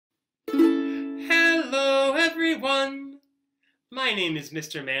everyone! My name is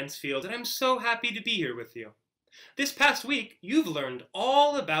Mr. Mansfield, and I'm so happy to be here with you. This past week, you've learned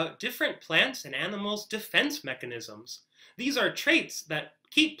all about different plants and animals' defense mechanisms. These are traits that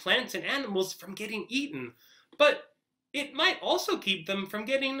keep plants and animals from getting eaten, but it might also keep them from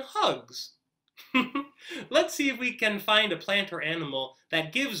getting hugs. Let's see if we can find a plant or animal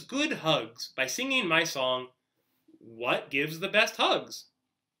that gives good hugs by singing my song, What Gives the Best Hugs?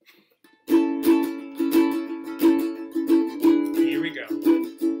 Here we go.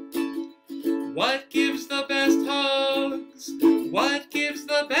 What gives the best hugs? What gives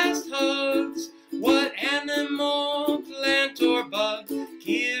the best hugs? What animal, plant, or bug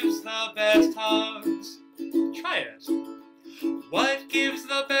gives the best hugs? Try it. What gives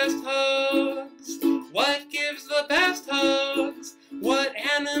the best hugs? What gives the best hugs? What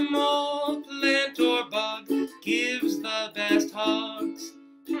animal, plant, or bug gives the best hugs?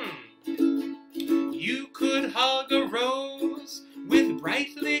 You could hug a rose with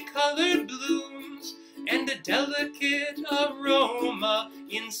brightly colored blooms and a delicate aroma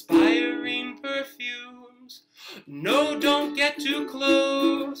inspiring perfumes. No, don't get too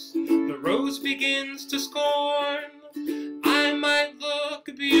close. The rose begins to scorn. I might look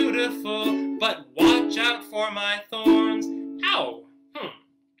beautiful, but watch out for my thorns. Ow!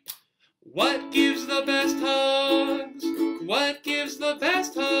 What gives the best hugs? What gives the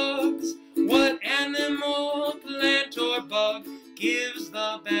best hugs? What animal, plant, or bug gives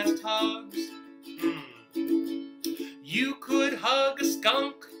the best hugs? You could hug a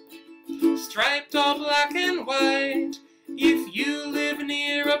skunk, striped all black and white. If you live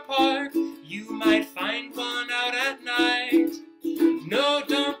near a park, you might find one out at night. No,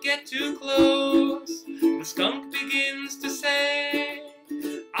 don't get too close. The skunk begins to say,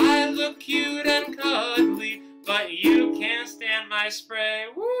 I look cute and cuddly, but you can't stand my spray.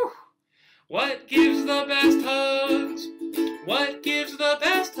 Woo! What gives the best hugs? What gives the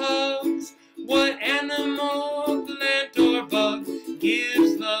best hugs? What animal, plant, or bug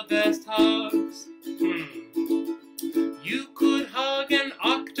gives the best hugs? You could hug an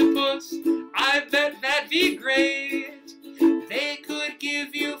octopus, I bet that'd be great. They could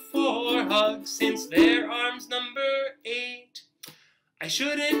give you 4 hugs since their arm's number 8. I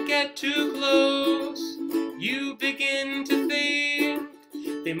shouldn't get too close, you begin to think.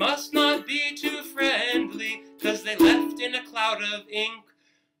 They must not be too friendly, 'cause they left in a cloud of ink.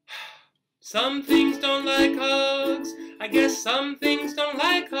 Some things don't like hugs, I guess some things don't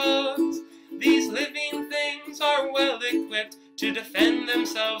like hugs. These living things are well equipped to defend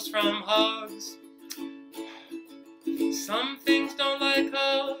themselves from hugs. Some things don't like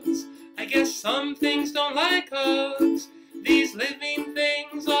hugs, I guess some things don't like hugs. These living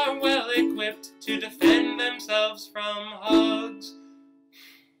things are well equipped to defend themselves from hugs.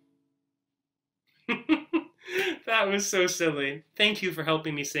 That was so silly. Thank you for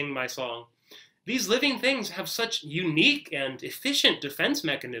helping me sing my song. These living things have such unique and efficient defense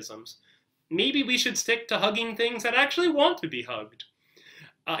mechanisms. Maybe we should stick to hugging things that actually want to be hugged.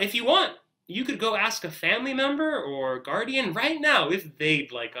 If you want, you could go ask a family member or guardian right now if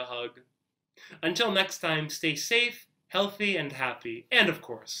they'd like a hug. Until next time, stay safe, healthy, and happy. And of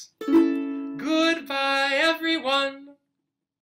course, goodbye, everyone.